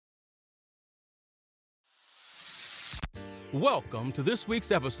Welcome to this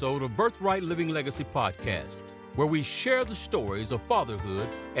week's episode of Birthright Living Legacy Podcast, where we share the stories of fatherhood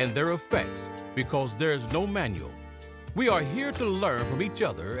and their effects because there's no manual. We are here to learn from each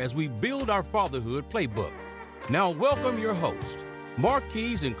other as we build our fatherhood playbook. Now welcome your hosts,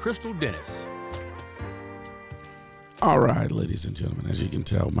 Marquise and Crystal Dennis. All right, ladies and gentlemen, as you can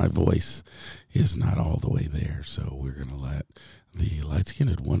tell, my voice is not all the way there, so we're going to let the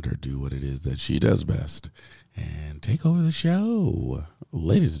light-skinned wonder do what it is that she does best and take over the show.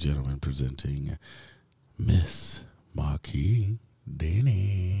 Ladies and gentlemen, presenting Miss Marquise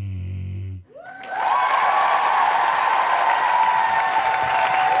Dennis.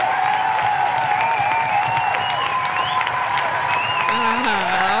 All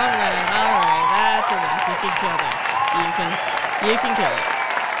right, that's enough. You can kill that. You can kill it.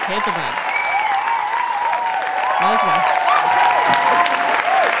 Hit the button. Let's go.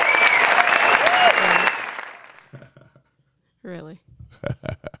 Really?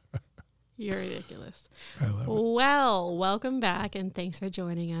 You're ridiculous. I love it. Well, welcome back, and thanks for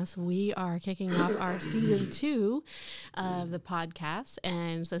joining us. We are kicking off our season 2 of the podcast.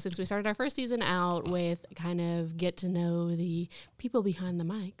 And so since we started our first season out with kind of get to know the people behind the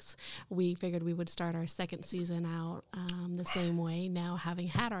mics, we figured we would start our second season out the same way, now having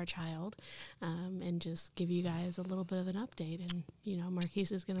had our child, and just give you guys a little bit of an update. And, you know,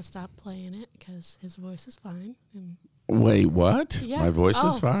 Marquise is going to stop playing it because his voice is fine. And Wait, what? yeah. My voice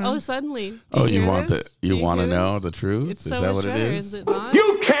is fine? Oh, suddenly. You want to know the truth? It's is so that much what better, it is? is it not?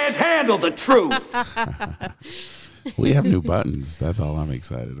 You can't handle the truth. We have new buttons. That's all I'm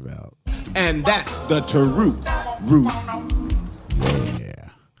excited about. And that's the truth. Root.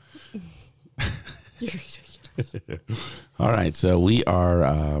 Yeah. You're ridiculous. All right, so we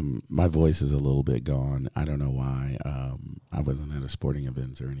are, my voice is a little bit gone. I don't know why. I wasn't at a sporting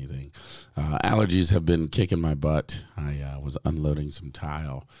event or anything. Allergies have been kicking my butt. I was unloading some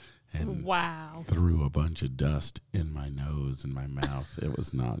tile and Wow. threw a bunch of dust in my nose and my mouth. It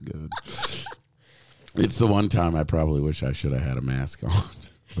was not good. It's the one time I probably wish I should have had a mask on,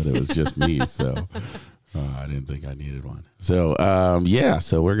 but it was just me, so I didn't think I needed one. So,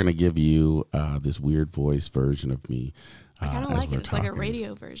 so we're going to give you this weird voice version of me. I kind of as like we're it. It's like a talking.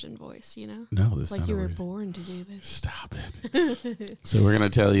 radio version voice, you know? No, this is Like not you a were radio. born to do this. Stop it. So we're going to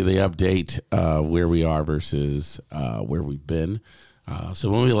tell you the update where we are versus where we've been. So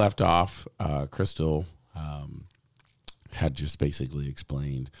when we left off, Crystal had just basically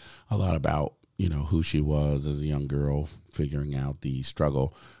explained a lot about, you know, who she was as a young girl, figuring out the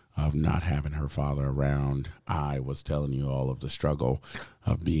struggle of not having her father around. I was telling you all of the struggle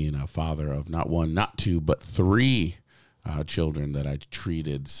of being a father of not one, not two, but 3 children that I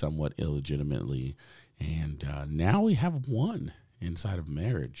treated somewhat illegitimately. And now we have 1 inside of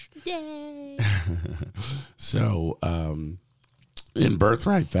marriage. Yay. So in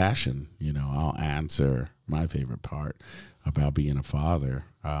birthright fashion, you know, I'll answer my favorite part about being a father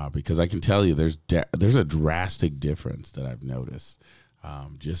because I can tell you there's a drastic difference that I've noticed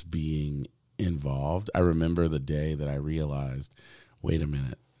just being involved. I remember the day that I realized, wait a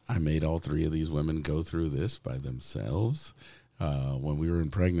minute, I made all 3 of these women go through this by themselves. When we were in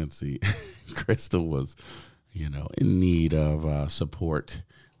pregnancy, Crystal was, you know, in need of support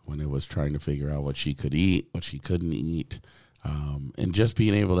when it was trying to figure out what she could eat, what she couldn't eat, and just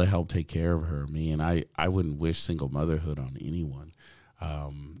being able to help take care of her. I wouldn't wish single motherhood on anyone.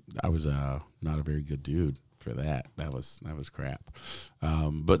 I was not a very good dude for that. That was crap.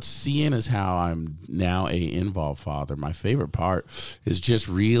 But seeing as how I'm now a involved father, my favorite part is just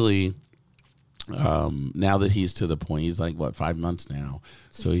really now that he's to the point, he's like, 5 months now.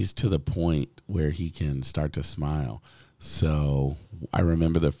 So he's to the point where he can start to smile. So I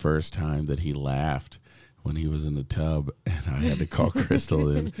remember the first time that he laughed when he was in the tub and I had to call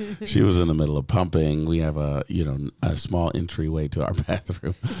Crystal in. She was in the middle of pumping. We have a small entryway to our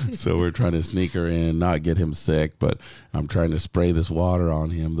bathroom. So we're trying to sneak her in, not get him sick, but I'm trying to spray this water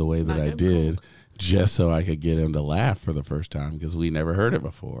on him the way that I did just so I could get him to laugh for the first time because we never heard it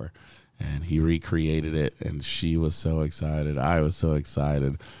before. And he recreated it, and she was so excited. I was so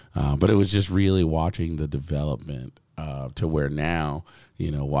excited. But it was just really watching the development to where now,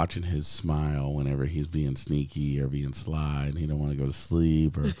 you know, watching his smile whenever he's being sneaky or being sly and he don't want to go to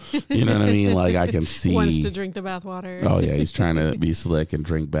sleep or, you know what I mean? Like I can see. Wants to drink the bathwater. Oh, yeah. He's trying to be slick and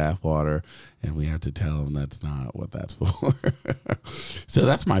drink bathwater, and we have to tell him that's not what that's for. So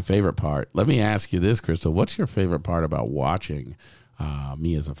that's my favorite part. Let me ask you this, Crystal. What's your favorite part about watching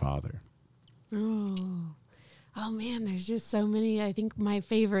me as a father? Oh, Oh man, there's just so many. I think my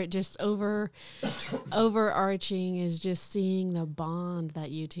favorite, just overarching, is just seeing the bond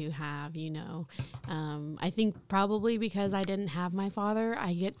that you two have. I think probably because I didn't have my father,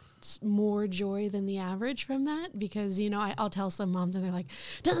 I get more joy than the average from that, because I'll tell some moms and they're like,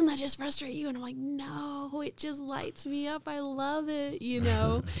 "Doesn't that just frustrate you?" And I'm like, "No, it just lights me up. I love it."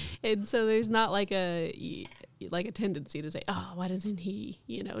 And so there's not like a tendency to say, "Oh, why doesn't he,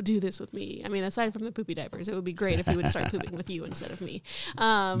 do this with me?" I mean, aside from the poopy diapers, it would be great if he would start pooping with you instead of me.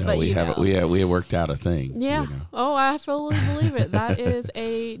 But we have worked out a thing. Yeah. Oh, I fully believe it. That is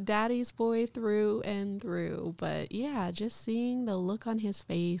a daddy's boy through and through. But yeah, just seeing the look on his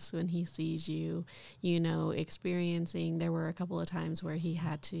face when he sees you, experiencing. There were a couple of times where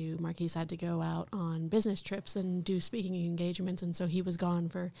Marquise had to go out on business trips and do speaking engagements, and so he was gone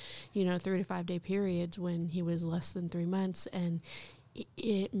for 3 to 5 day periods when he was less than 3 months, and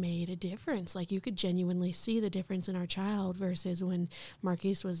it made a difference. Like, you could genuinely see the difference in our child versus when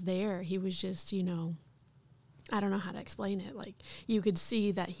Marquise was there. He was just, I don't know how to explain it. Like, you could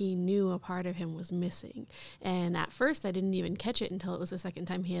see that he knew a part of him was missing. And at first I didn't even catch it until it was the second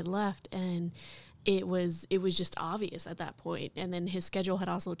time he had left. And it was just obvious at that point. And then his schedule had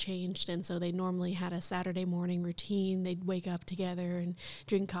also changed, and so they normally had a Saturday morning routine. They'd wake up together and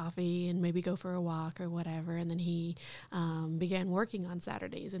drink coffee and maybe go for a walk or whatever, and then he began working on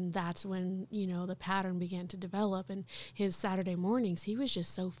Saturdays, and that's when the pattern began to develop. And his Saturday mornings, he was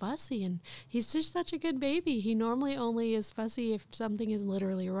just so fussy, and he's just such a good baby. He normally only is fussy if something is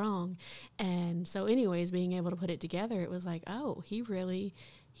literally wrong. And so anyways, being able to put it together, it was like, oh, he really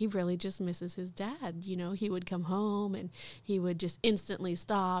just misses his dad. He would come home and he would just instantly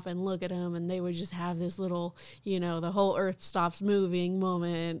stop and look at him, and they would just have this little, the whole earth stops moving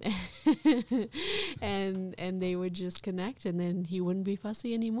moment and they would just connect, and then he wouldn't be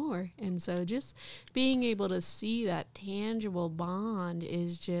fussy anymore. And so just being able to see that tangible bond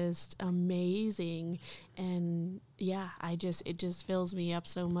is just amazing. And yeah, it just fills me up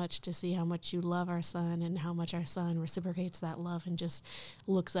so much to see how much you love our son and how much our son reciprocates that love and just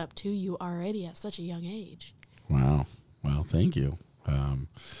looks up to you already at such a young age. Wow. Well, thank you.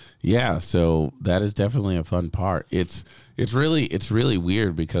 Yeah, so that is definitely a fun part. It's really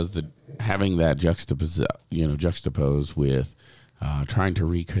weird because having that juxtaposed with trying to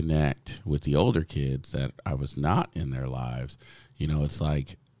reconnect with the older kids that I was not in their lives. It's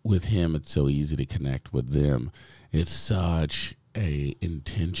like, with him, it's so easy to connect with them. It's such a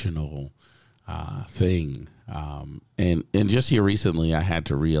intentional thing. And just here recently, I had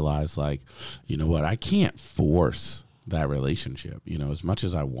to realize, like, what? I can't force that relationship. As much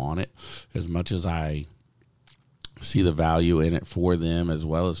as I want it, as much as I see the value in it for them as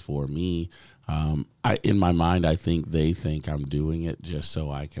well as for me, in my mind, I think they think I'm doing it just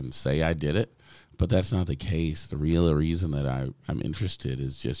so I can say I did it. But that's not the case. The real reason that I'm interested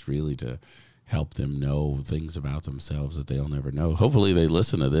is just really to help them know things about themselves that they'll never know. Hopefully they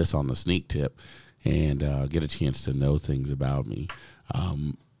listen to this on the sneak tip and get a chance to know things about me.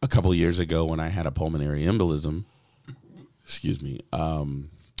 A couple of years ago when I had a pulmonary embolism,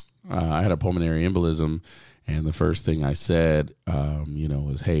 I had a pulmonary embolism, and the first thing I said,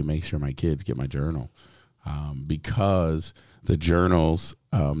 was, "Hey, make sure my kids get my journal," because the journals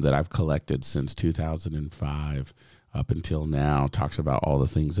that I've collected since 2005 up until now talks about all the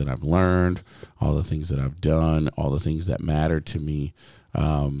things that I've learned, all the things that I've done, all the things that matter to me.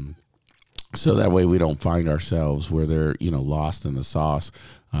 So that way we don't find ourselves where they're, lost in the sauce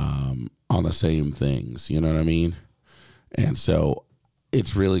on the same things. You know what I mean? And so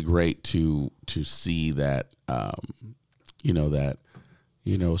it's really great to see that,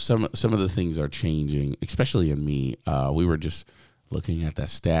 some of the things are changing, especially in me. We were just looking at that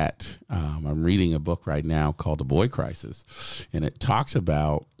stat. I'm reading a book right now called The Boy Crisis, and it talks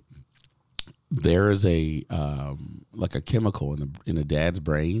about there is a chemical in a dad's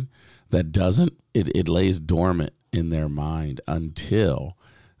brain that it lays dormant in their mind until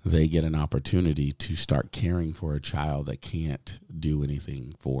they get an opportunity to start caring for a child that can't do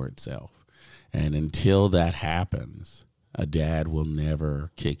anything for itself. And until that happens, a dad will never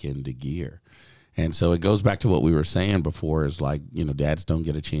kick into gear. And so it goes back to what we were saying before, is like, dads don't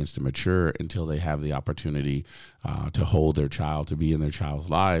get a chance to mature until they have the opportunity to hold their child, to be in their child's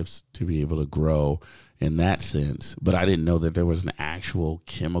lives, to be able to grow in that sense. But I didn't know that there was an actual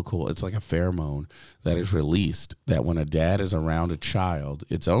chemical. It's like a pheromone that is released, that when a dad is around a child,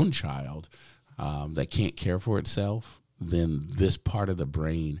 its own child, that can't care for itself, then this part of the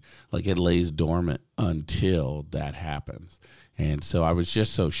brain, like, it lays dormant until that happens. And so I was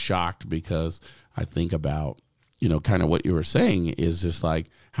just so shocked, because I think about kind of what you were saying is just like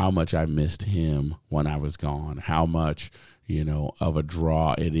how much I missed him when I was gone, how much, of a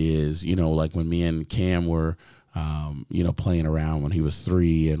draw it is, like when me and Cam were, playing around when he was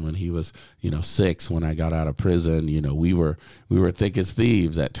 3 and when he was, 6, when I got out of prison, we were thick as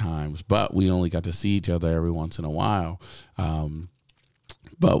thieves at times, but we only got to see each other every once in a while.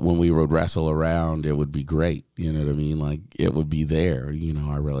 But when we would wrestle around, it would be great. You know what I mean? Like it would be there,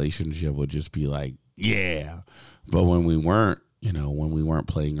 our relationship would just be like, yeah. But when we weren't,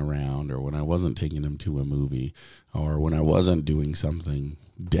 playing around, or when I wasn't taking him to a movie, or when I wasn't doing something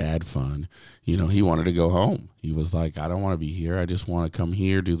dad fun, he wanted to go home. He was like, I don't want to be here. I just want to come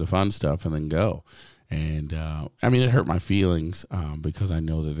here, do the fun stuff, and then go. And it hurt my feelings because I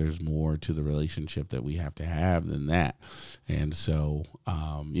know that there's more to the relationship that we have to have than that. And so,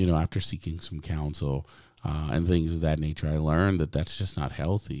 after seeking some counsel and things of that nature, I learned that that's just not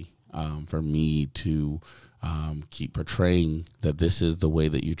healthy for me to keep portraying that this is the way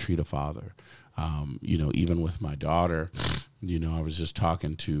that you treat a father. Even with my daughter, I was just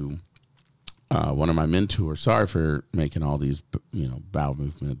talking to one of my mentors. Sorry for making all these, bowel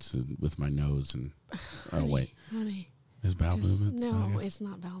movements with my nose and, Honey, is bowel movements? No, it's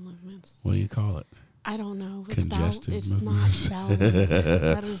not bowel movements. What do you call it? I don't know. Congestive it's movements. not bowel movements.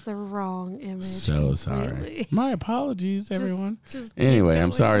 That is the wrong image. So sorry. completely. My apologies, everyone. Just Anyway, keep I'm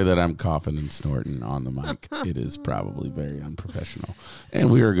going. sorry that I'm coughing and snorting on the mic. It is probably very unprofessional.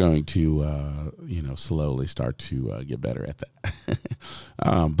 And we are going to, slowly start to get better at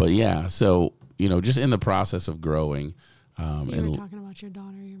that. But yeah, so, just in the process of growing. You were talking about your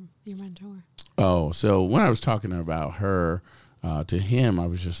daughter, your mentor. Oh, so when I was talking about her, to him, I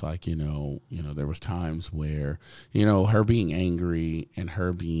was just like, there was times where, her being angry and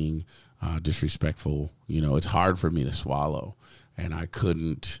her being disrespectful, it's hard for me to swallow. And I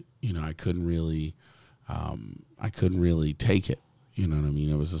couldn't really take it. You know what I mean?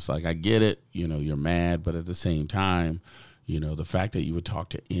 It was just like, I get it, you're mad, but at the same time, the fact that you would talk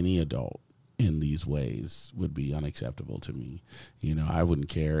to any adult in these ways would be unacceptable to me. I wouldn't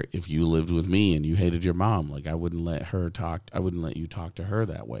care if you lived with me and you hated your mom. Like I wouldn't let you talk to her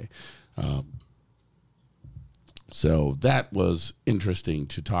that way. So that was interesting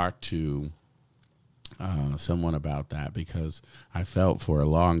to talk to someone about that, because I felt for a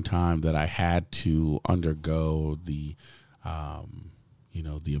long time that I had to undergo the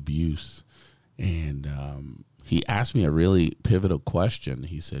abuse. And he asked me a really pivotal question.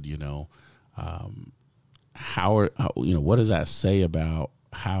 He said, what does that say about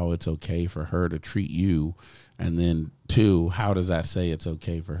how it's okay for her to treat you? And then 2, how does that say it's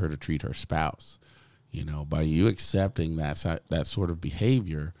okay for her to treat her spouse? By you accepting that sort of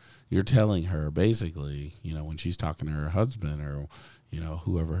behavior, you're telling her basically, when she's talking to her husband or,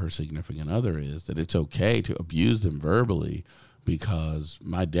 whoever her significant other is, that it's okay to abuse them verbally, because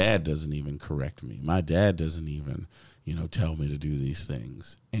my dad doesn't even correct me. My dad doesn't even tell me to do these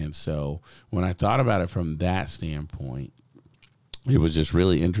things. And so when I thought about it from that standpoint, it was just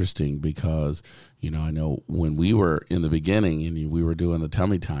really interesting because, I know when we were in the beginning and we were doing the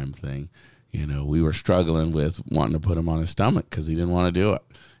tummy time thing, we were struggling with wanting to put him on his stomach because he didn't want to do it.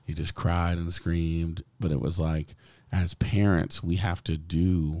 He just cried and screamed. But it was like, as parents, we have to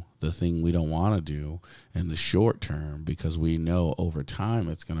do the thing we don't want to do in the short term because we know over time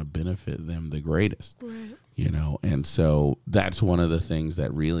it's going to benefit them the greatest. Right. And so that's one of the things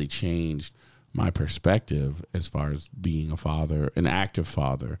that really changed my perspective as far as being a father, an active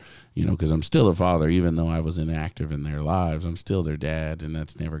father, because I'm still a father, even though I was inactive in their lives. I'm still their dad, and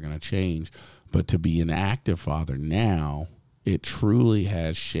that's never going to change. But to be an active father now, it truly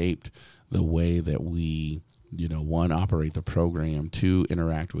has shaped the way that we, 1, operate the program, 2,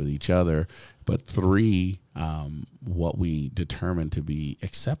 interact with each other, but 3, what we determine to be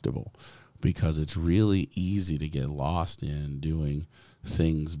acceptable. Because it's really easy to get lost in doing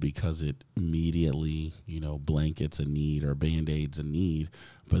things because it immediately, blankets a need or Band-Aids a need.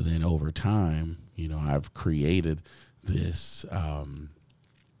 But then over time, I've created this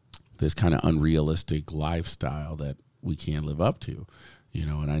this kind of unrealistic lifestyle that we can't live up to.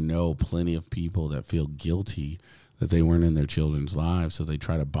 And I know plenty of people that feel guilty that they weren't in their children's lives, so they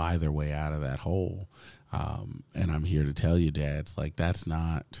try to buy their way out of that hole. And I'm here to tell you, dads, like that's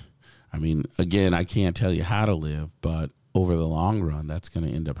not... again, I can't tell you how to live, but over the long run, that's going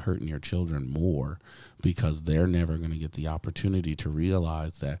to end up hurting your children more because they're never going to get the opportunity to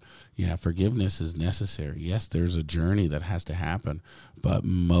realize that, yeah, forgiveness is necessary. Yes, there's a journey that has to happen, but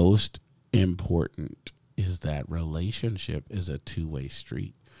most important is that relationship is a two-way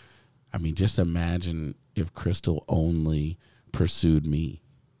street. Just imagine if Crystal only pursued me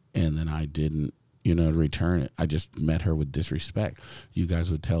and then I didn't to return it. I just met her with disrespect. You guys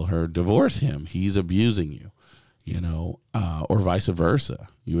would tell her, divorce him. He's abusing you, or vice versa.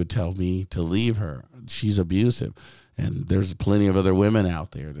 You would tell me to leave her. She's abusive. And there's plenty of other women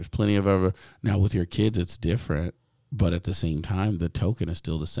out there. There's plenty of other. Now with your kids, it's different. But at the same time, the token is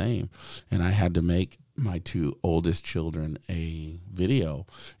still the same. And I had to make my 2 oldest children a video.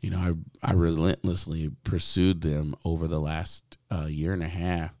 I relentlessly pursued them over the last year and a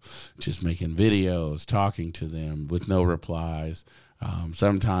half, just making videos, talking to them with no replies.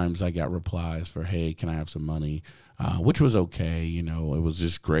 Sometimes I got replies for, hey, can I have some money? Which was okay. It was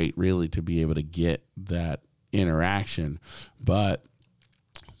just great, really, to be able to get that interaction. But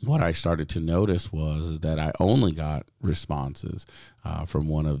what I started to notice was that I only got responses from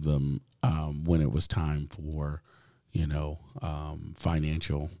one of them when it was time for,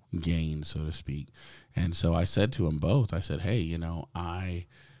 financial gain, so to speak. And so I said to them both, I said, hey, I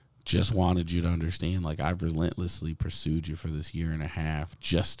just wanted you to understand, like, I've relentlessly pursued you for this year and a half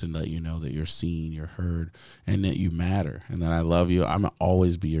just to let you know that you're seen, you're heard, and that you matter, and that I love you. I'm going to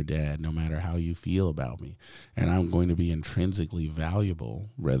always be your dad, no matter how you feel about me. And I'm going to be intrinsically valuable,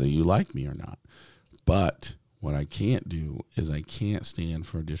 whether you like me or not. But what I can't do is I can't stand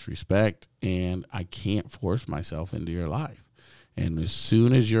for disrespect, and I can't force myself into your life. And as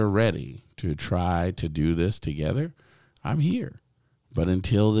soon as you're ready to try to do this together, I'm here. But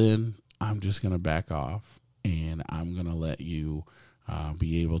until then, I'm just going to back off, and I'm going to let you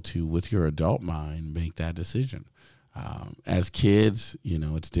be able to, with your adult mind, make that decision. As kids,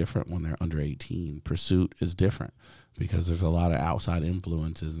 it's different when they're under 18. Pursuit is different because there's a lot of outside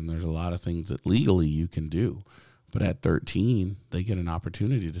influences, and there's a lot of things that legally you can do. But at 13, they get an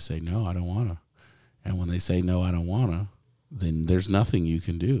opportunity to say, no, I don't want to. And when they say, no, I don't want to, then there's nothing you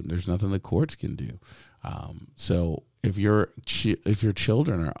can do. There's nothing the courts can do. So if your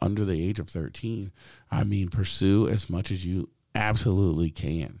children are under the age of 13, pursue as much as you absolutely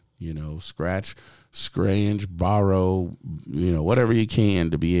can. Scratch, borrow, whatever you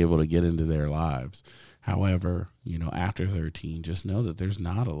can to be able to get into their lives. However, after 13, just know that there's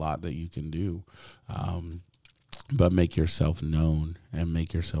not a lot that you can do, but make yourself known and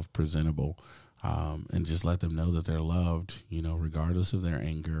make yourself presentable. And just let them know that they're loved, regardless of their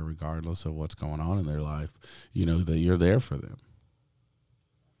anger, regardless of what's going on in their life, that you're there for them.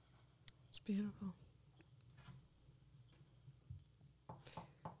 It's beautiful.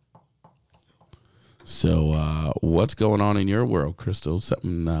 So what's going on in your world, Crystal?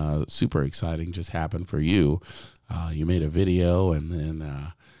 Something super exciting just happened for you. You made a video, and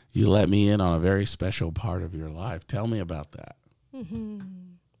then you let me in on a very special part of your life. Tell me about that. Mm-hmm.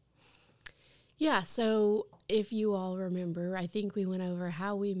 Yeah, so if you all remember, I think we went over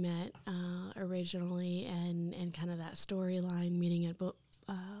how we met originally and kind of that storyline meeting at,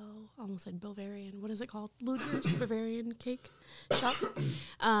 almost said Bavarian. What is it called? Ludger's Bavarian Cake Shop.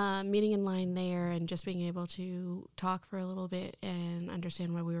 Meeting in line there and just being able to talk for a little bit and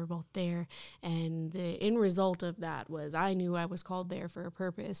understand why we were both there. And the end result of that was I knew I was called there for a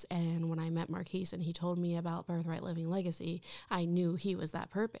purpose. And when I met Marquise and he told me about Birthright Living Legacy, I knew he was that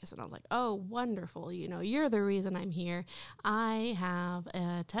purpose. And I was like, oh, wonderful. You're the reason I'm here. I have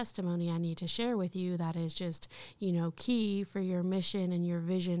a testimony I need to share with you that is just, key for your mission and your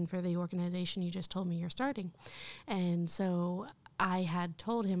vision for the organization you just told me you're starting. And so I had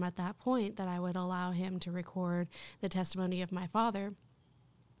told him at that point that I would allow him to record the testimony of my father.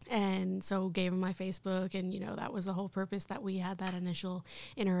 And so gave him my Facebook, and, that was the whole purpose that we had that initial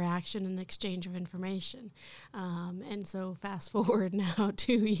interaction and exchange of information. And so fast forward now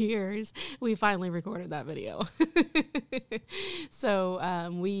 2 years, we finally recorded that video.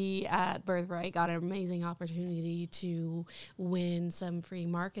 So we at Birthright got an amazing opportunity to win some free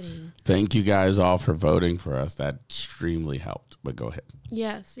marketing. Thank you guys all for voting for us. That extremely helped, but go ahead.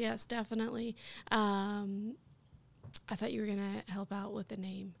 Yes, definitely. I thought you were going to help out with the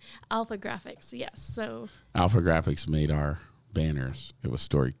name. Alpha Graphics, yes. So Alpha Graphics made our banners. It was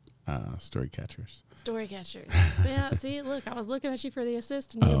story catchers. Story catchers. Yeah, see, look, I was looking at you for the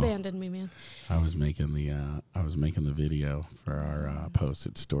assist and you abandoned me, man. I was making the video for our post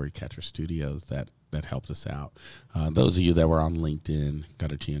at Storycatcher Studios that helped us out. Those of you that were on LinkedIn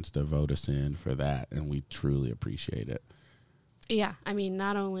got a chance to vote us in for that, and we truly appreciate it. Yeah,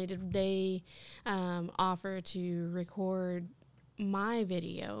 not only did they offer to record my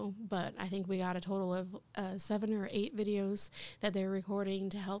video, but I think we got a total of 7 or 8 videos that they're recording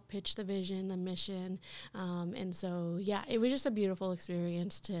to help pitch the vision, the mission. And so, yeah, it was just a beautiful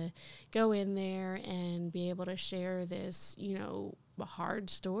experience to go in there and be able to share this, a hard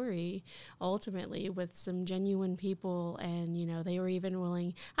story ultimately with some genuine people. And, you know, they were even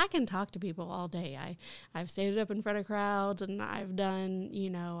willing. I can talk to people all day. I've stayed up in front of crowds, and I've done, you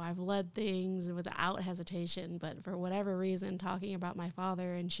know, I've led things without hesitation. But for whatever reason, talking about my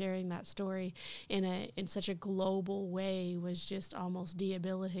father and sharing that story in such a global way was just almost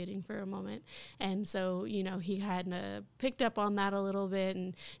debilitating for a moment. And so, you know, he had picked up on that a little bit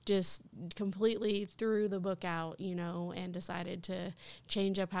and just completely threw the book out, you know, and decided to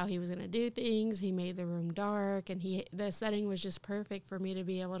change up how he was going to do things. He made the room dark, and the setting was just perfect for me to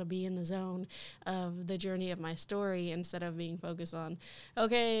be able to be in the zone of the journey of my story instead of being focused on,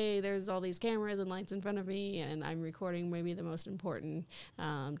 okay, there's all these cameras and lights in front of me, and I'm recording maybe the most important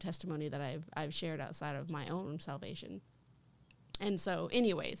testimony that I've shared outside of my own salvation. And so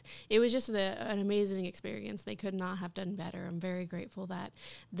anyways, it was just an amazing experience. They could not have done better. I'm very grateful that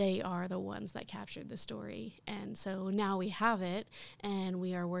they are the ones that captured the story. And so now we have it, and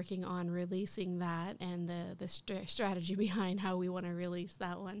we are working on releasing that and the strategy behind how we want to release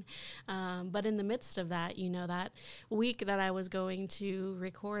that one. But in the midst of that, you know, that week that I was going to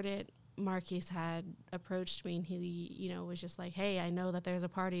record it, Marquise had approached me, and he, you know, was just like, hey, I know that there's a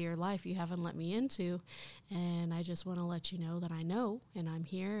part of your life you haven't let me into, and I just want to let you know that I know, and I'm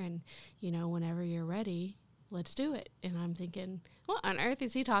here, and, you know, whenever you're ready, let's do it. And I'm thinking, what on earth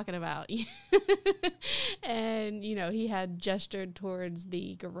is he talking about? And, you know, he had gestured towards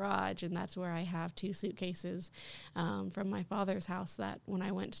the garage, and that's where I have 2 suitcases from my father's house that when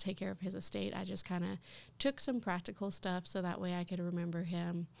I went to take care of his estate, I just kind of took some practical stuff so that way I could remember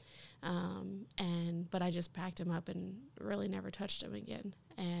him. But I just packed him up and really never touched him again.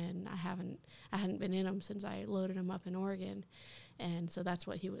 And I hadn't been in him since I loaded him up in Oregon. And so that's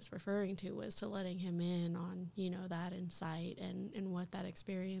what he was referring to, was to letting him in on, you know, that insight and what that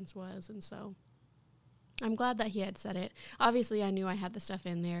experience was. And so I'm glad that he had said it. Obviously, I knew I had the stuff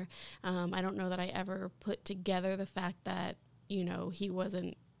in there. I don't know that I ever put together the fact that, you know, he was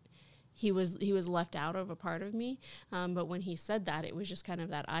left out of a part of me. But when he said that, it was just kind of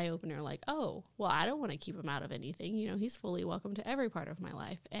that eye opener, like, oh, well, I don't want to keep him out of anything. You know, he's fully welcome to every part of my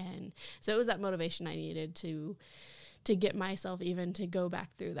life. And so it was that motivation I needed to get myself even to go back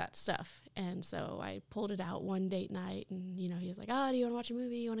through that stuff. And so I pulled it out one date night, and, you know, he was like, oh, do you want to watch a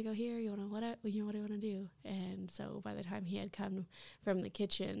movie? You want to go here? You want to what do you want to do? And so by the time he had come from the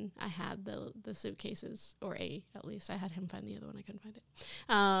kitchen, I had the suitcases, or at least I had him find the other one. I couldn't find it.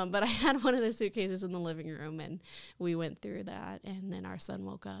 But I had one of the suitcases in the living room, and we went through that. And then our son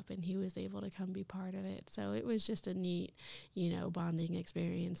woke up, and he was able to come be part of it. So it was just a neat, you know, bonding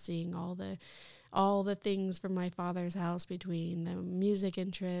experience, seeing all the things from my father's house, between the music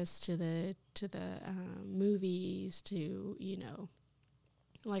interests to the movies to, you know,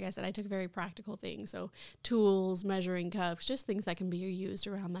 like I said, I took very practical things. So tools, measuring cups, just things that can be used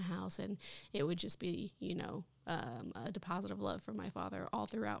around the house. And it would just be, you know, a deposit of love from my father all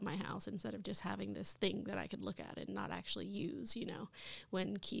throughout my house, instead of just having this thing that I could look at and not actually use. You know,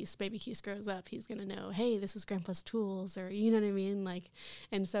 when baby Keith grows up, he's going to know, hey, this is Grandpa's tools, or, you know what I mean? Like,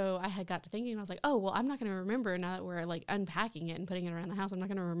 and so I had got to thinking, and I was like, oh, well, I'm not going to remember now that we're like unpacking it and putting it around the house. I'm not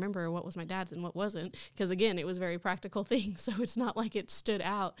going to remember what was my dad's and what wasn't, because again, it was very practical things. So it's not like it stood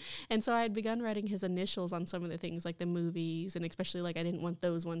out. And so I had begun writing his initials on some of the things, like the movies, and especially like I didn't want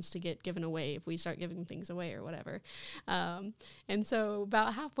those ones to get given away if we start giving things away or whatever. And so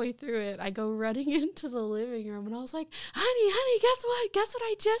about halfway through it, I go running into the living room, and I was like, honey, guess what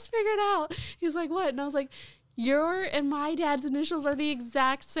I just figured out? He's like, what? And I was like, your and my dad's initials are the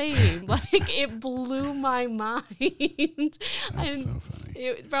exact same. Like, it blew my mind. That's so funny.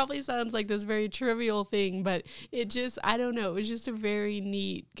 It probably sounds like this very trivial thing, but it just, I don't know, it was just a very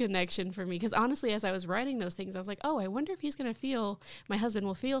neat connection for me. Because honestly, as I was writing those things, I was like, oh, I wonder if my husband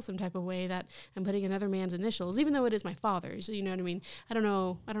will feel some type of way that I'm putting another man's initials, even though it is my father's. You know what I mean? I don't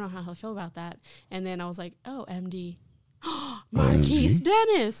know how he'll feel about that. And then I was like, oh, MD. Marquise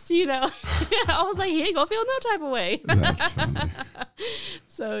Dennis, you know. I was like, he ain't gonna feel no type of way. That's funny.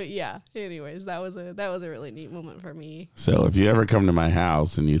 So yeah, anyways, that was a really neat moment for me. So if you ever come to my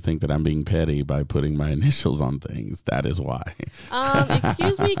house and you think that I'm being petty by putting my initials on things, that is why.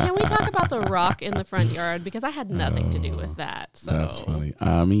 Excuse me, can we talk about the rock in the front yard? Because I had nothing to do with that. So That's funny.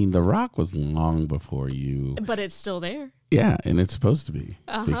 I mean, the rock was long before you. But it's still there. Yeah, and it's supposed to be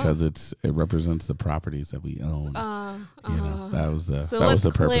because it represents the properties that we own. You know, that was the purpose of that. So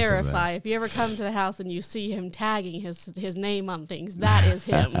let's clarify. If you ever come to the house and you see him tagging his name on things, that is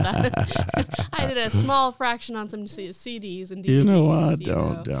him. I did a small fraction on some CDs and DVDs. You know what?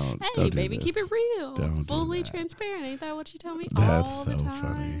 Don't. Hey, don't baby, keep it real. Don't fully transparent. Ain't that what you tell me? That's all so the time.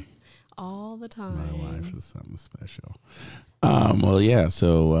 funny. All the time. My wife is something special. Well, yeah,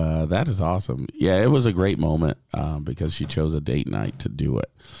 so that is awesome. Yeah, it was a great moment because she chose a date night to do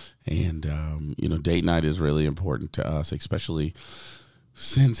it. And, date night is really important to us, especially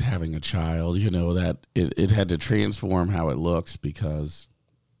since having a child, that it had to transform how it looks because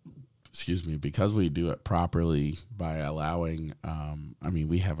we do it properly by allowing,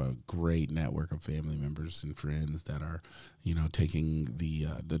 we have a great network of family members and friends that are, taking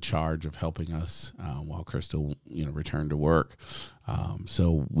the charge of helping us while Crystal, returned to work.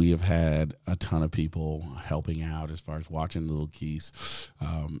 So we have had a ton of people helping out as far as watching little Keys,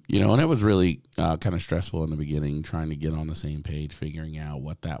 and it was really kind of stressful in the beginning, trying to get on the same page, figuring out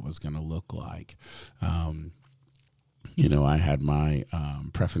what that was going to look like. I had my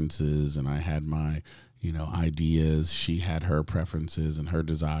preferences and I had my, ideas. She had her preferences and her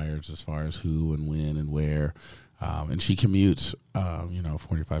desires as far as who and when and where. And she commutes,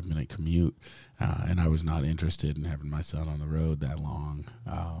 45-minute commute. And I was not interested in having my son on the road that long,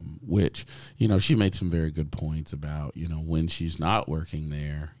 which, she made some very good points about, when she's not working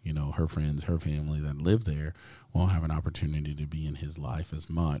there, her friends, her family that live there won't have an opportunity to be in his life as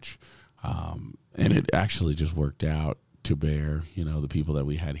much. And it actually just worked out to bear, the people that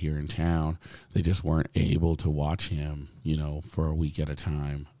we had here in town, they just weren't able to watch him, for a week at a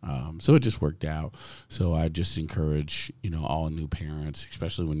time. So it just worked out. So I just encourage, all new parents,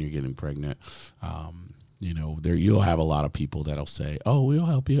 especially when you're getting pregnant, you'll have a lot of people that'll say, oh, we'll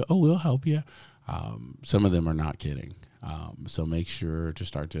help you. Oh, we'll help you. Some of them are not kidding. So make sure to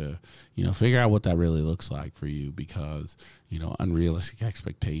start to, figure out what that really looks like for you because, unrealistic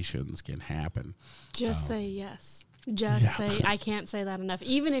expectations can happen. Just say yes. Just say, I can't say that enough.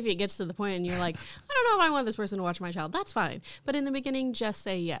 Even if it gets to the point and you're like, I don't know if I want this person to watch my child, that's fine. But in the beginning, just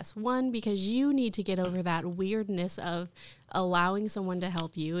say yes. One, because you need to get over that weirdness of allowing someone to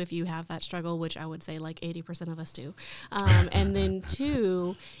help you if you have that struggle, which I would say like 80% of us do. And then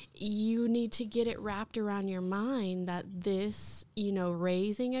two, you need to get it wrapped around your mind that this,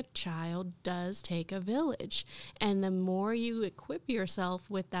 raising a child does take a village. And the more you equip yourself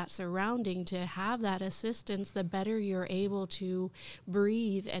with that surrounding to have that assistance, the better you're able to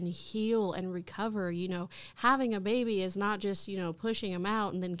breathe and heal and recover. Having a baby is not just, pushing them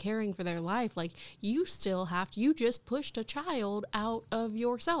out and then caring for their life. Like you just pushed a child out of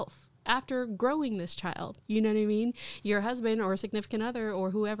yourself after growing this child. You know what I mean? Your husband or significant other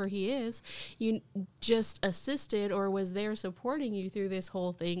or whoever he is, you just assisted or was there supporting you through this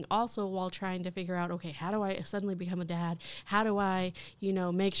whole thing, also while trying to figure out, okay, how do I suddenly become a dad? How do I,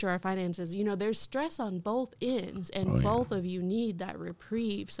 make sure our finances, there's stress on both ends and both of you need that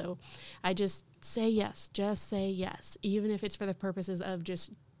reprieve. So I just say yes, even if it's for the purposes of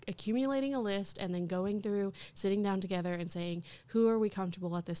just accumulating a list and then going through, sitting down together and saying, who are we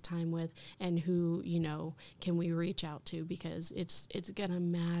comfortable at this time with and who, can we reach out to, because it's going to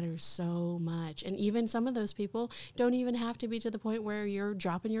matter so much. And even some of those people don't even have to be to the point where you're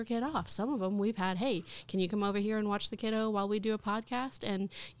dropping your kid off. Some of them we've had, hey, can you come over here and watch the kiddo while we do a podcast? And,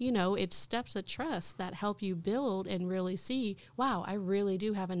 it's steps of trust that help you build and really see, wow, I really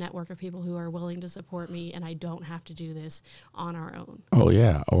do have a network of people who are willing to support me and I don't have to do this on our own. Oh,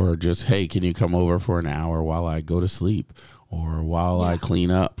 yeah. Or just, hey, can you come over for an hour while I go to sleep or while I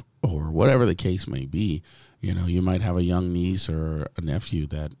clean up or whatever the case may be. You might have a young niece or a nephew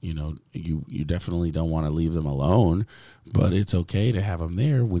that, you definitely don't want to leave them alone, but it's okay to have them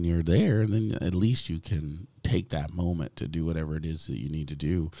there when you're there. And then at least you can take that moment to do whatever it is that you need to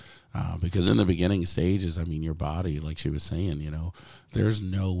do. Because in the beginning stages, your body, like she was saying, there's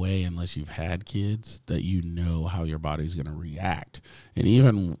no way unless you've had kids that how your body's going to react. And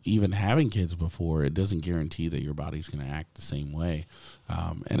even having kids before, it doesn't guarantee that your body's going to act the same way.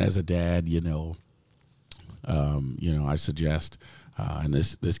 And as a dad, I suggest, and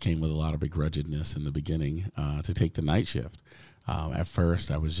this came with a lot of begrudgedness in the beginning, to take the night shift. At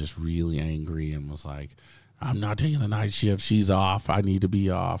first, I was just really angry and was like, I'm not taking the night shift. She's off. I need to be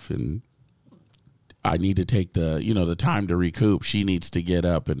off. And I need to take the time to recoup. She needs to get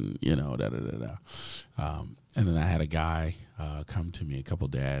up and, And then I had a guy come to me, a couple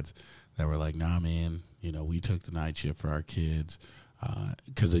dads that were like, nah, man, we took the night shift for our kids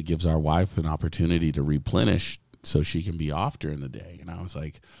because it gives our wife an opportunity to replenish so she can be off during the day. And I was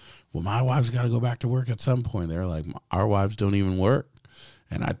like, well, my wife's got to go back to work at some point. They're like, our wives don't even work.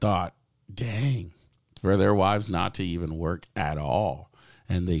 And I thought, dang, for their wives not to even work at all.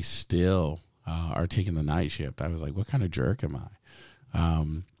 And they still are taking the night shift. I was like, what kind of jerk am I?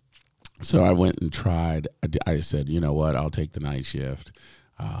 So I went and tried. I said, you know what, I'll take the night shift.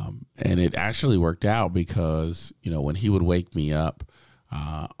 And it actually worked out because, when he would wake me up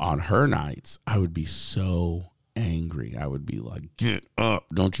on her nights, I would be so angry. I would be like, get up.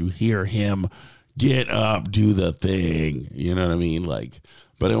 Don't you hear him? Get up, do the thing. You know what I mean? Like,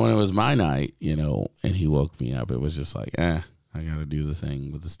 but when it was my night, you know, and he woke me up, it was just like, I got to do the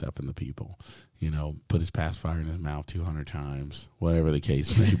thing with the stuff and the people, you know, put his pacifier in his mouth 200 times, whatever the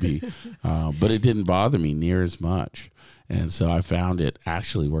case may be. But it didn't bother me near as much. And so I found it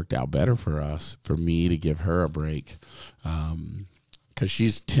actually worked out better for us, for me to give her a break. Because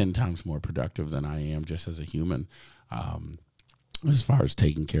she's 10 times more productive than I am just as a human. As far as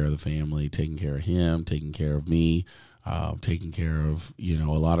taking care of the family, taking care of him, taking care of me, taking care of, you know,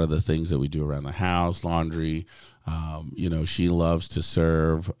 a lot of the things that we do around the house, laundry. You know, she loves to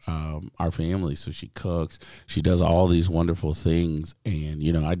serve our family, so she cooks. She does all these wonderful things. And,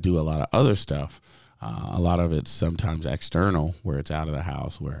 you know, I do a lot of other stuff. A lot of it's sometimes external, where it's out of the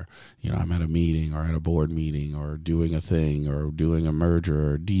house, where, you know, I'm at a meeting or at a board meeting or doing a thing or doing a merger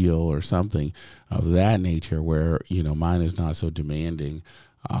or a deal or something of that nature, where, you know, mine is not so demanding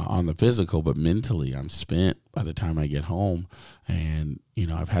on the physical, but mentally I'm spent by the time I get home. And, you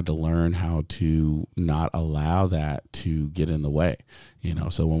know, I've had to learn how to not allow that to get in the way, you know.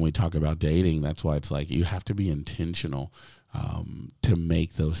 So when we talk about dating, that's why it's like you have to be intentional to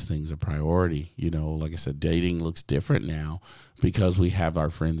make those things a priority. You know, like I said, dating looks different now because we have our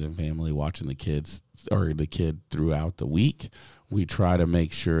friends and family watching the kids or the kid throughout the week. We try to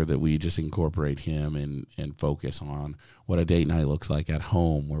make sure that we just incorporate him and focus on what a date night looks like at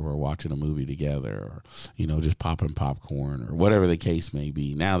home, where we're watching a movie together, or, you know, just popping popcorn or whatever the case may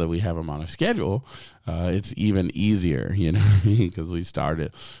be. Now that we have him on a schedule, it's even easier, you know what I mean? Because we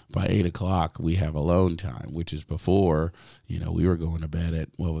started by 8 o'clock, we have alone time, which is before, you know, we were going to bed at,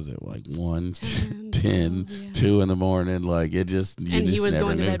 what was it, like 1, 10, 2 in the morning. Like, it just, and he was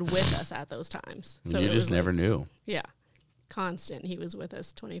going to bed with us at those times. So you just never knew. Yeah. Constant. He was with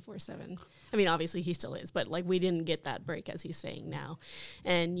us 24/7. I mean, obviously he still is, but like we didn't get that break, as he's saying now.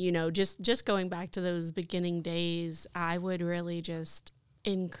 And, you know, just going back to those beginning days, I would really just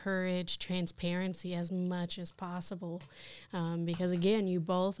encourage transparency as much as possible. Because again, you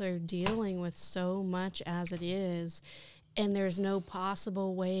both are dealing with so much as it is, and there was no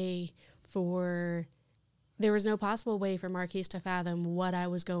possible way for Marquise to fathom what I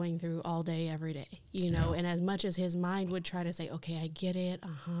was going through all day, every day, you know. And as much as his mind would try to say, okay, I get it.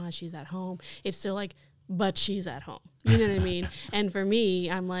 She's at home. It's still like, but she's at home. You know what I mean? And for me,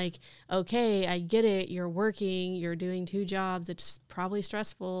 I'm like, okay, I get it. You're working, you're doing 2 jobs. It's probably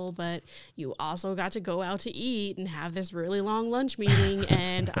stressful, but you also got to go out to eat and have this really long lunch meeting.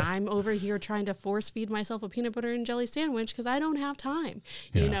 And I'm over here trying to force feed myself a peanut butter and jelly sandwich because I don't have time.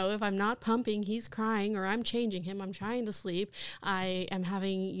 Yeah. You know, if I'm not pumping, he's crying, or I'm changing him, I'm trying to sleep. I am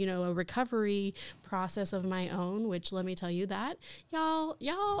having, you know, a recovery process of my own, which, let me tell you that y'all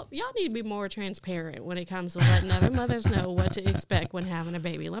need to be more transparent when it comes to letting other mothers know what to expect when having a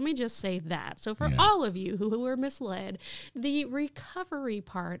baby. Let me just say that. So for all of you who were misled, the recovery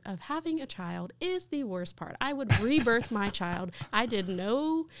part of having a child is the worst part. I would rebirth my child. I did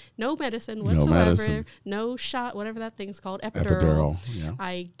no medicine whatsoever, no shot, whatever that thing's called, epidural. Yeah.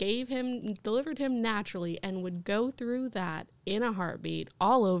 I delivered him naturally, and would go through that in a heartbeat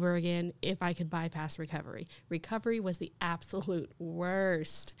all over again if I could bypass recovery. Recovery was the absolute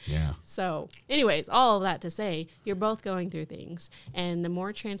worst. Yeah. So anyways, all of that to say, you're both going through things, and the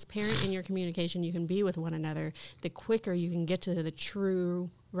more transparent in your communication you can be with one another, the quicker you can get to the true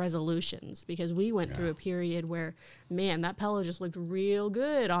resolutions. Because we went through a period where, man, that pillow just looked real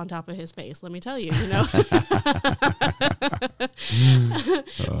good on top of his face, let me tell you, you know.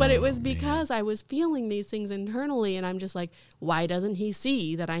 But it was because I was feeling these things internally, and I'm just like, why doesn't he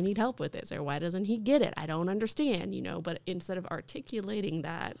see that I need help with this? Or why doesn't he get it? I don't understand, you know. But instead of articulating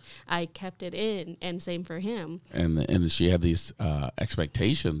that, I kept it in, and same for him. And she had these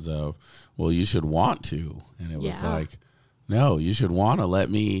expectations of, well, you should want to. And it was like, no, you should want to let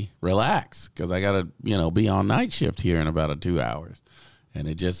me relax, because I got to, you know, be on night shift here in about 2 hours. And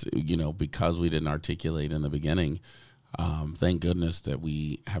it just, you know, because we didn't articulate in the beginning, thank goodness that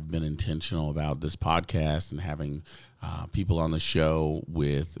we have been intentional about this podcast and having people on the show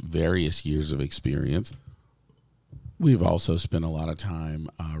with various years of experience. We've also spent a lot of time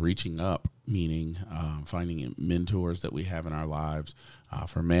reaching up, meaning finding mentors that we have in our lives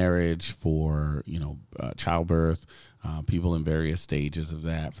for marriage, for, you know, childbirth, people in various stages of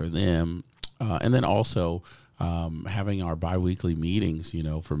that for them. And then also having our biweekly meetings, you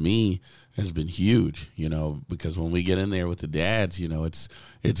know, for me has been huge, you know, because when we get in there with the dads, you know, it's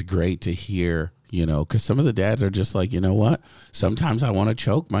great to hear, you know, because some of the dads are just like, you know what, sometimes I want to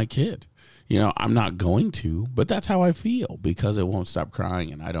choke my kid. I'm not going to, but that's how I feel because it won't stop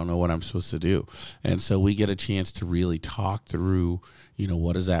crying and I don't know what I'm supposed to do. And so we get a chance to really talk through,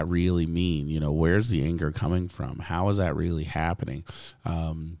 what does that really mean? Where's the anger coming from? How is that really happening?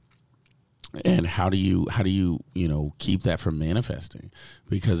 And how do you keep that from manifesting?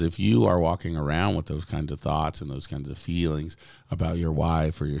 Because if you are walking around with those kinds of thoughts and those kinds of feelings about your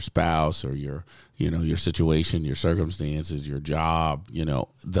wife or your spouse or your situation, your circumstances, your job,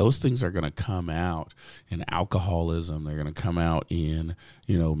 those things are going to come out in alcoholism. They're going to come out in,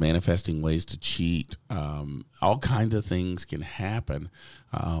 manifesting ways to cheat. All kinds of things can happen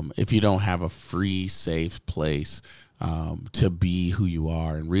if you don't have a free, safe place to be who you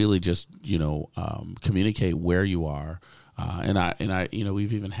are and really just, communicate where you are. And I,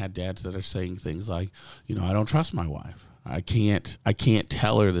 we've even had dads that are saying things like, I don't trust my wife. I can't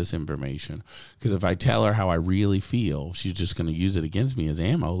tell her this information because if I tell her how I really feel, she's just going to use it against me as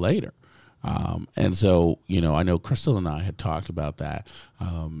ammo later. And so, I know Crystal and I had talked about that.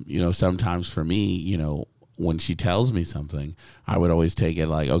 Sometimes for me, when she tells me something, I would always take it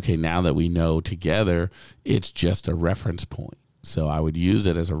like, okay, now that we know together, it's just a reference point. So I would use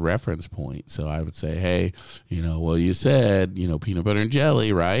it as a reference point. So I would say, hey, well, you said, peanut butter and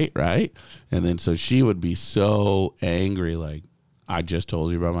jelly, right? Right. And then so she would be so angry, like, I just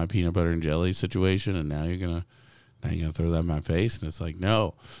told you about my peanut butter and jelly situation, and now you're going to throw that in my face. And it's like,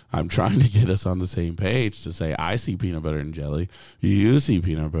 no, I'm trying to get us on the same page to say, I see peanut butter and jelly. You see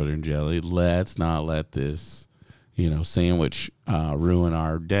peanut butter and jelly. Let's not let this, sandwich ruin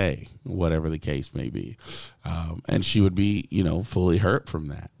our day, whatever the case may be. And she would be, fully hurt from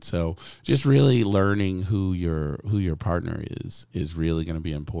that. So just really learning who your partner is really going to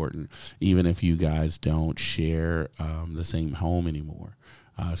be important, even if you guys don't share the same home anymore.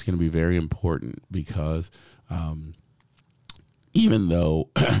 It's going to be very important because even though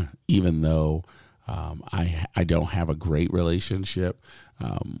I don't have a great relationship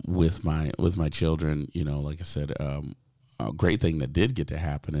with my children, like I said, a great thing that did get to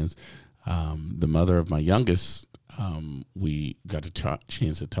happen is the mother of my youngest. We got a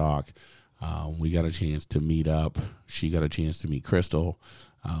chance to talk. We got a chance to meet up. She got a chance to meet Crystal.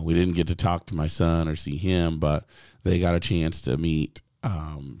 We didn't get to talk to my son or see him, but they got a chance to meet.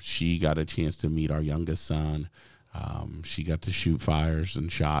 She got a chance to meet our youngest son. She got to shoot fires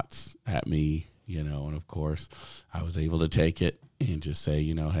and shots at me, and of course I was able to take it and just say,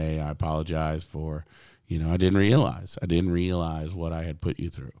 hey, I apologize for, I didn't realize what I had put you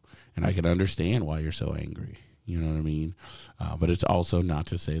through, and I could understand why you're so angry. You know what I mean? But it's also not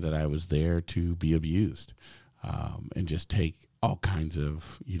to say that I was there to be abused, and just take all kinds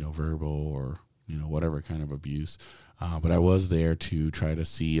of, verbal or, whatever kind of abuse. But I was there to try to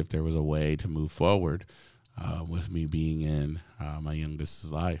see if there was a way to move forward with me being in my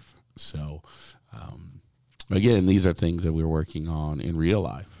youngest's life. So, again, these are things that we're working on in real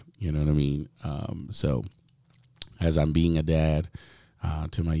life. You know what I mean? So as I'm being a dad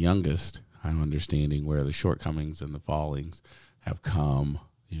to my youngest, I'm understanding where the shortcomings and the fallings have come,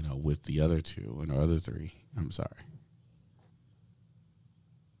 with the other two and other three. I'm sorry.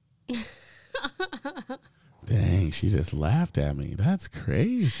 Dang, she just laughed at me. That's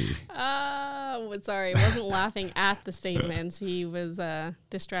crazy. Sorry, I wasn't laughing at the statements. He was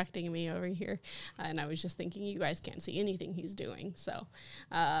distracting me over here, and I was just thinking, you guys can't see anything he's doing. So,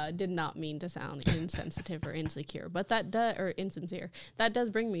 did not mean to sound insensitive or insecure, but or insincere. That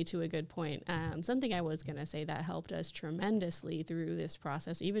does bring me to a good point. Something I was gonna say that helped us tremendously through this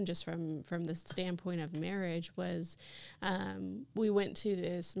process, even just from the standpoint of marriage, was we went to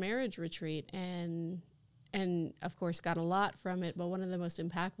this marriage retreat and of course got a lot from it, but one of the most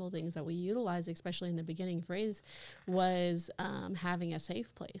impactful things that we utilized, especially in the beginning phrase, was having a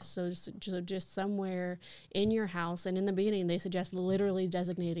safe place. So just somewhere in your house, and in the beginning they suggest literally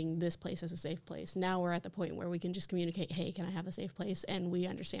designating this place as a safe place. Now we're at the point where we can just communicate, hey, can I have a safe place? And we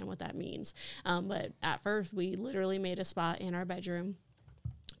understand what that means. But at first we literally made a spot in our bedroom.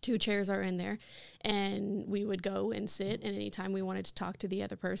 2 chairs are in there, and we would go and sit, and anytime we wanted to talk to the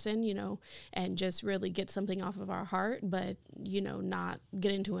other person, and just really get something off of our heart, but, not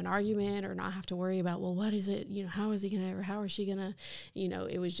get into an argument or not have to worry about, well, what is it, how is he going to, or how is she going to,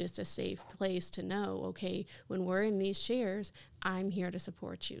 it was just a safe place to know, okay, when we're in these chairs, I'm here to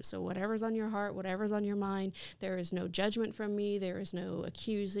support you. So whatever's on your heart, whatever's on your mind, there is no judgment from me. There is no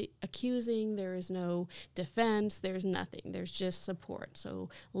accusing. There is no defense. There's nothing. There's just support. So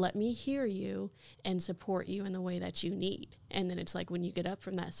let me hear you and support you in the way that you need. And then it's like when you get up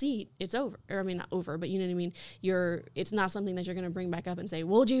from that seat, it's over. Or I mean, not over, but you know what I mean? It's not something that you're going to bring back up and say,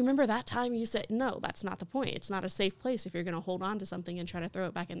 well, do you remember that time you said? No, that's not the point. It's not a safe place if you're going to hold on to something and try to throw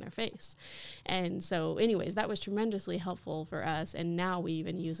it back in their face. And so anyways, that was tremendously helpful for us. And now we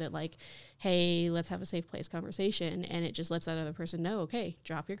even use it like, hey, let's have a safe place conversation. And it just lets that other person know, okay,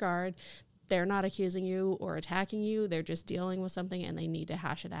 drop your guard. They're not accusing you or attacking you. They're just dealing with something and they need to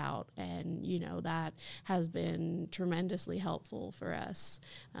hash it out. And, you know, that has been tremendously helpful for us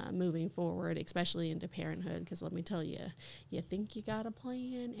moving forward, especially into parenthood. Because let me tell you, you think you got a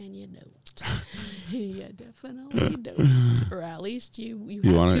plan and you don't. You definitely don't. Or at least you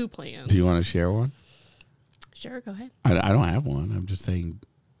have two plans. Do you want to share one? Sure, go ahead. I don't have one. I'm just saying,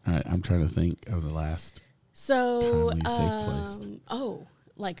 I'm trying to think of the last time we safe placed. Oh,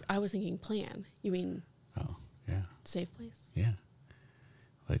 like I was thinking plan. You mean? Oh, yeah. Safe place? Yeah.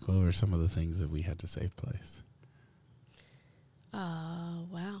 Like, what were some of the things that we had to safe place?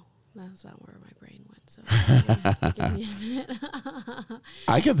 Wow. That's not where my brain went. So give me a minute.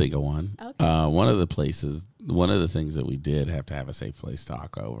 I can think of one. Okay. One of the things that we did have to have a safe place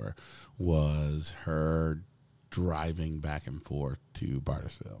talk over was her driving back and forth to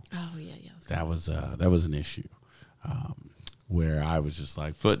Bartlesville. Oh yeah. That was an issue. Where I was just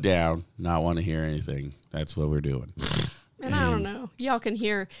like, foot down, not want to hear anything. That's what we're doing. And I don't know. Y'all can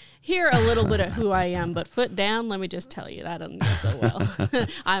hear a little bit of who I am, but foot down, let me just tell you, that doesn't go so well.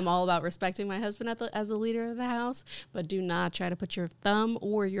 I'm all about respecting my husband as the leader of the house, but do not try to put your thumb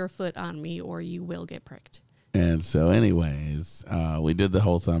or your foot on me or you will get pricked. And so anyways, we did the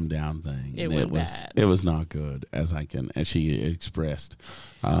whole thumb down thing. It was bad. It was not good, as she expressed.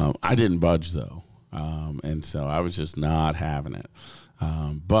 I didn't budge, though. And so I was just not having it.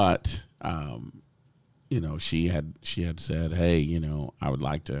 But you know, she had said, hey, you know, I would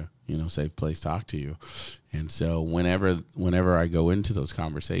like to, you know, safe place talk to you. And so whenever I go into those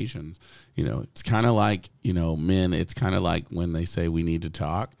conversations, you know, it's kind of like, you know, men, it's kind of like when they say we need to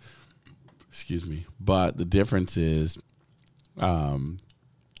talk, excuse me. But the difference is,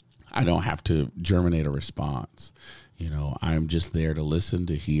 I don't have to germinate a response. You know, I'm just there to listen,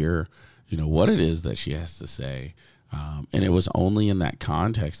 to hear, you know, what it is that she has to say. And it was only in that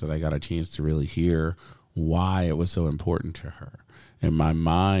context that I got a chance to really hear why it was so important to her. In my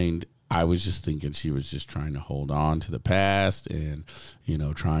mind, I was just thinking she was just trying to hold on to the past and, you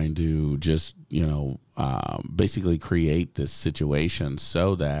know, trying to just, you know, basically create this situation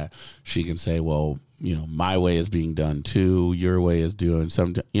so that she can say, well, you know, my way is being done too. Your way is doing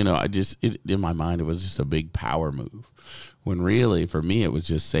something. You know, in my mind, it was just a big power move. When really, for me, it was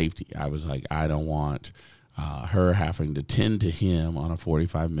just safety. I was like, I don't want her having to tend to him on a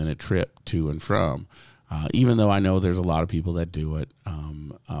 45-minute trip to and from, even though I know there's a lot of people that do it.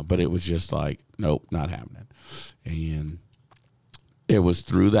 But it was just like, nope, not happening. And it was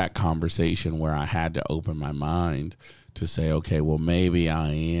through that conversation where I had to open my mind to say, okay, well, maybe I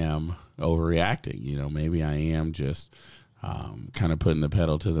am overreacting. You know, maybe I am just kind of putting the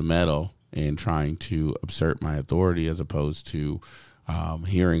pedal to the metal and trying to assert my authority as opposed to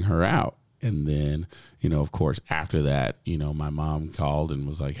hearing her out. And then, you know, of course, after that, you know, my mom called and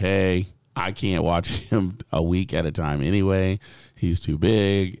was like, hey, I can't watch him a week at a time anyway. He's too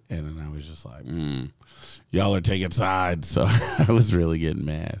big. And then I was just like, y'all are taking sides. So I was really getting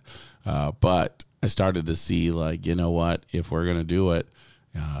mad. But I started to see, like, you know what, if we're going to do it,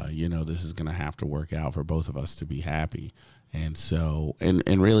 you know, this is going to have to work out for both of us to be happy. And so,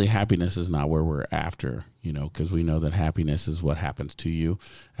 and really happiness is not where we're after, you know, because we know that happiness is what happens to you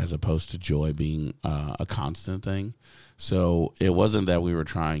as opposed to joy being a constant thing. So it wasn't that we were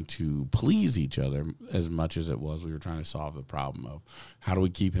trying to please each other as much as it was we were trying to solve the problem of how do we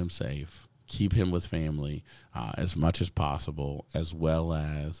keep him safe, keep him with family as much as possible, as well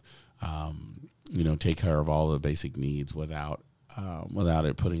as, you know, take care of all the basic needs without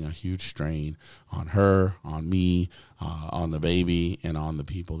it putting a huge strain on her, on me, on the baby, and on the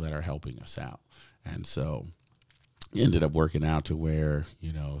people that are helping us out. And so it ended up working out to where,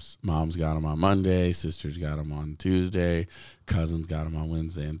 you know, mom's got them on Monday, sisters got them on Tuesday, cousins got them on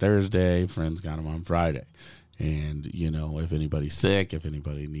Wednesday and Thursday, friends got them on Friday. And, you know, if anybody's sick, if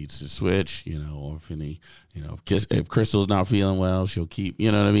anybody needs to switch, you know, or if any, you know, if Crystal's not feeling well, she'll keep,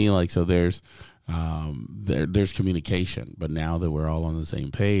 you know what I mean? Like, so there's communication. But now that we're all on the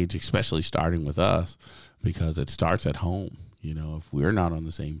same page, especially starting with us, because it starts at home, You know, if we're not on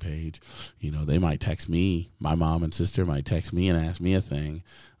the same page, you know, they might text me. My mom and sister might text me and ask me a thing.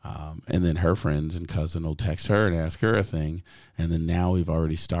 And then her friends and cousin will text her and ask her a thing. And then now we've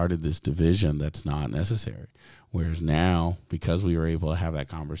already started this division that's not necessary. Whereas now, because we were able to have that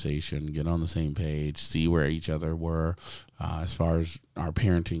conversation, get on the same page, see where each other were as far as our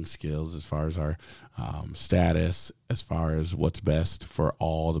parenting skills, as far as our status, as far as what's best for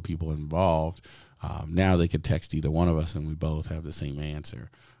all the people involved, now they could text either one of us and we both have the same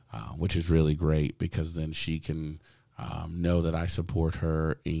answer, which is really great because then she can know that I support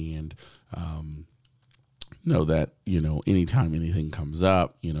her and know that, you know, anytime anything comes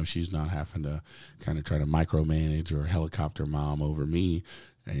up, you know, she's not having to kind of try to micromanage or helicopter mom over me,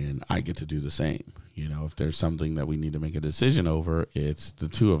 and I get to do the same. You know, if there's something that we need to make a decision over, it's the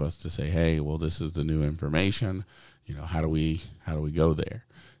two of us to say, hey, well, this is the new information. You know, how do we go there?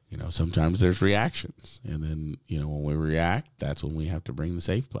 You know, sometimes there's reactions, and then, you know, when we react, that's when we have to bring the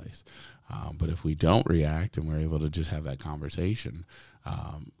safe place. But if we don't react and we're able to just have that conversation,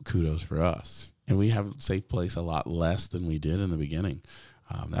 kudos for us. And we have a safe place a lot less than we did in the beginning.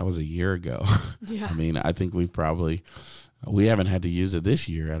 That was a year ago. Yeah. I mean, I think we haven't had to use it this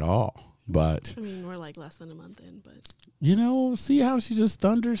year at all. But I mean, we're like less than a month in, but you know, see how she just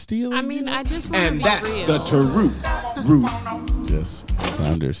thunder stealing? I mean, I just want to And be that's real. the Tarut Root. Just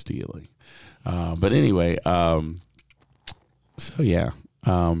thunder stealing. But anyway, so yeah,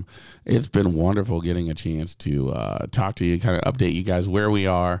 it's been wonderful getting a chance to talk to you, kind of update you guys where we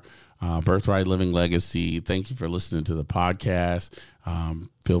are. Birthright Living Legacy. Thank you for listening to the podcast.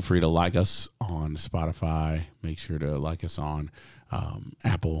 Feel free to like us on Spotify. Make sure to like us on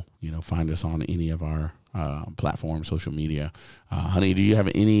Apple. You know, find us on any of our platforms, social media. Honey, do you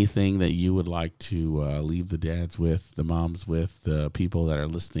have anything that you would like to leave the dads with, the moms with, the people that are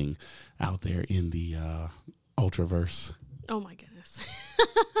listening out there in the Ultraverse? Oh my goodness.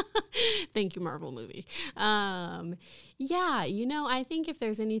 Thank you, Marvel movie. Yeah, you know, I think if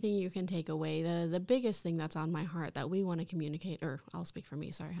there's anything you can take away, the biggest thing that's on my heart that we want to communicate, or I'll speak for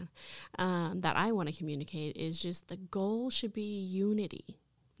me, sorry, hon, that I want to communicate is just the goal should be unity.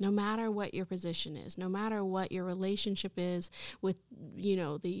 No matter what your position is, no matter what your relationship is with, you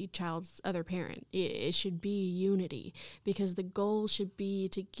know, the child's other parent, it should be unity, because the goal should be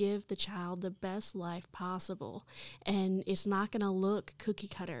to give the child the best life possible. And it's not going to look cookie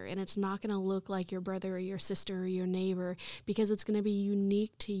cutter, and it's not going to look like your brother or your sister or your neighbor, because it's going to be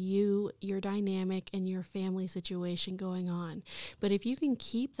unique to you, your dynamic, and your family situation going on. But if you can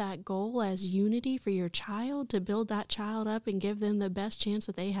keep that goal as unity for your child, to build that child up and give them the best chance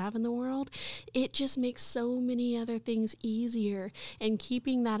that they have in the world, it just makes so many other things easier. And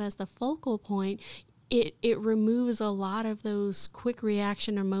keeping that as the focal point, it removes a lot of those quick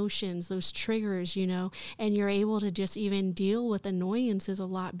reaction emotions, those triggers, you know, and you're able to just even deal with annoyances a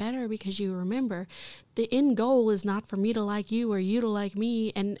lot better, because you remember the end goal is not for me to like you or you to like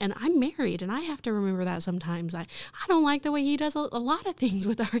me. And I'm married, and I have to remember that sometimes. I don't like the way he does a lot of things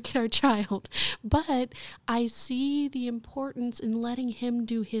with our child, but I see the importance in letting him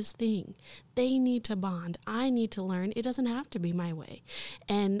do his thing. They need to bond. I need to learn. It doesn't have to be my way.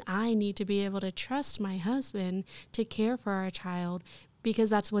 And I need to be able to trust my husband to care for our child,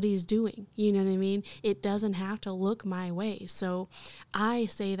 because that's what he's doing. You know what I mean? It doesn't have to look my way. So I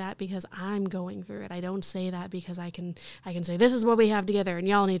say that because I'm going through it. I don't say that because I can say, this is what we have together and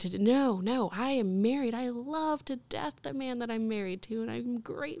y'all need to do. No, I am married. I love to death the man that I'm married to, and I'm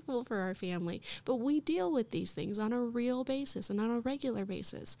grateful for our family. But we deal with these things on a real basis and on a regular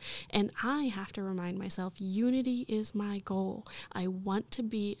basis. And I have to remind myself, unity is my goal. I want to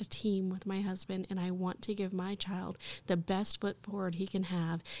be a team with my husband, and I want to give my child the best foot forward he can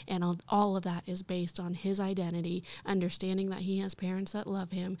have, and all of that is based on his identity, understanding that he has parents that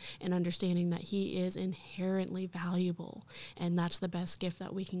love him, and understanding that he is inherently valuable, and that's the best gift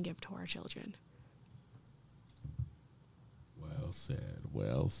that we can give to our children. Well said,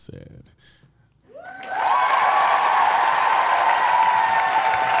 well said.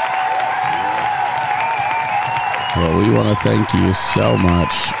 Well, we want to thank you so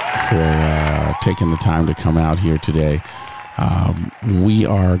much for taking the time to come out here today. We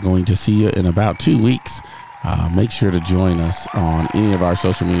are going to see you in about 2 weeks. Make sure to join us on any of our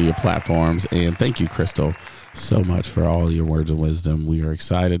social media platforms. And thank you, Crystal, so much for all your words of wisdom. We are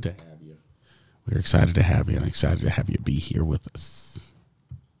excited to have you. We're excited to have you, and excited to have you be here with us.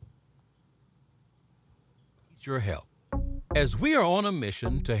 Your help, as we are on a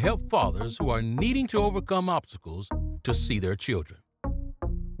mission to help fathers who are needing to overcome obstacles to see their children.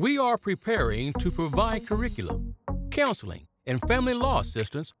 We are preparing to provide curriculum, counseling, and family law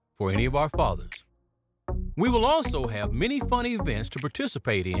assistance for any of our fathers. We will also have many fun events to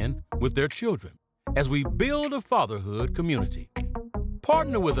participate in with their children as we build a fatherhood community.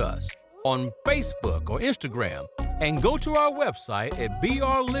 Partner with us on Facebook or Instagram and go to our website at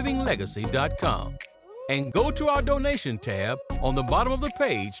brlivinglegacy.com and go to our donation tab on the bottom of the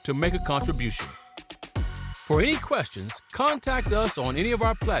page to make a contribution. For any questions, contact us on any of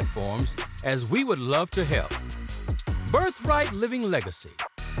our platforms as we would love to help. Birthright Living Legacy,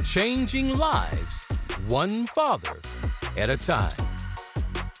 changing lives, one father at a time.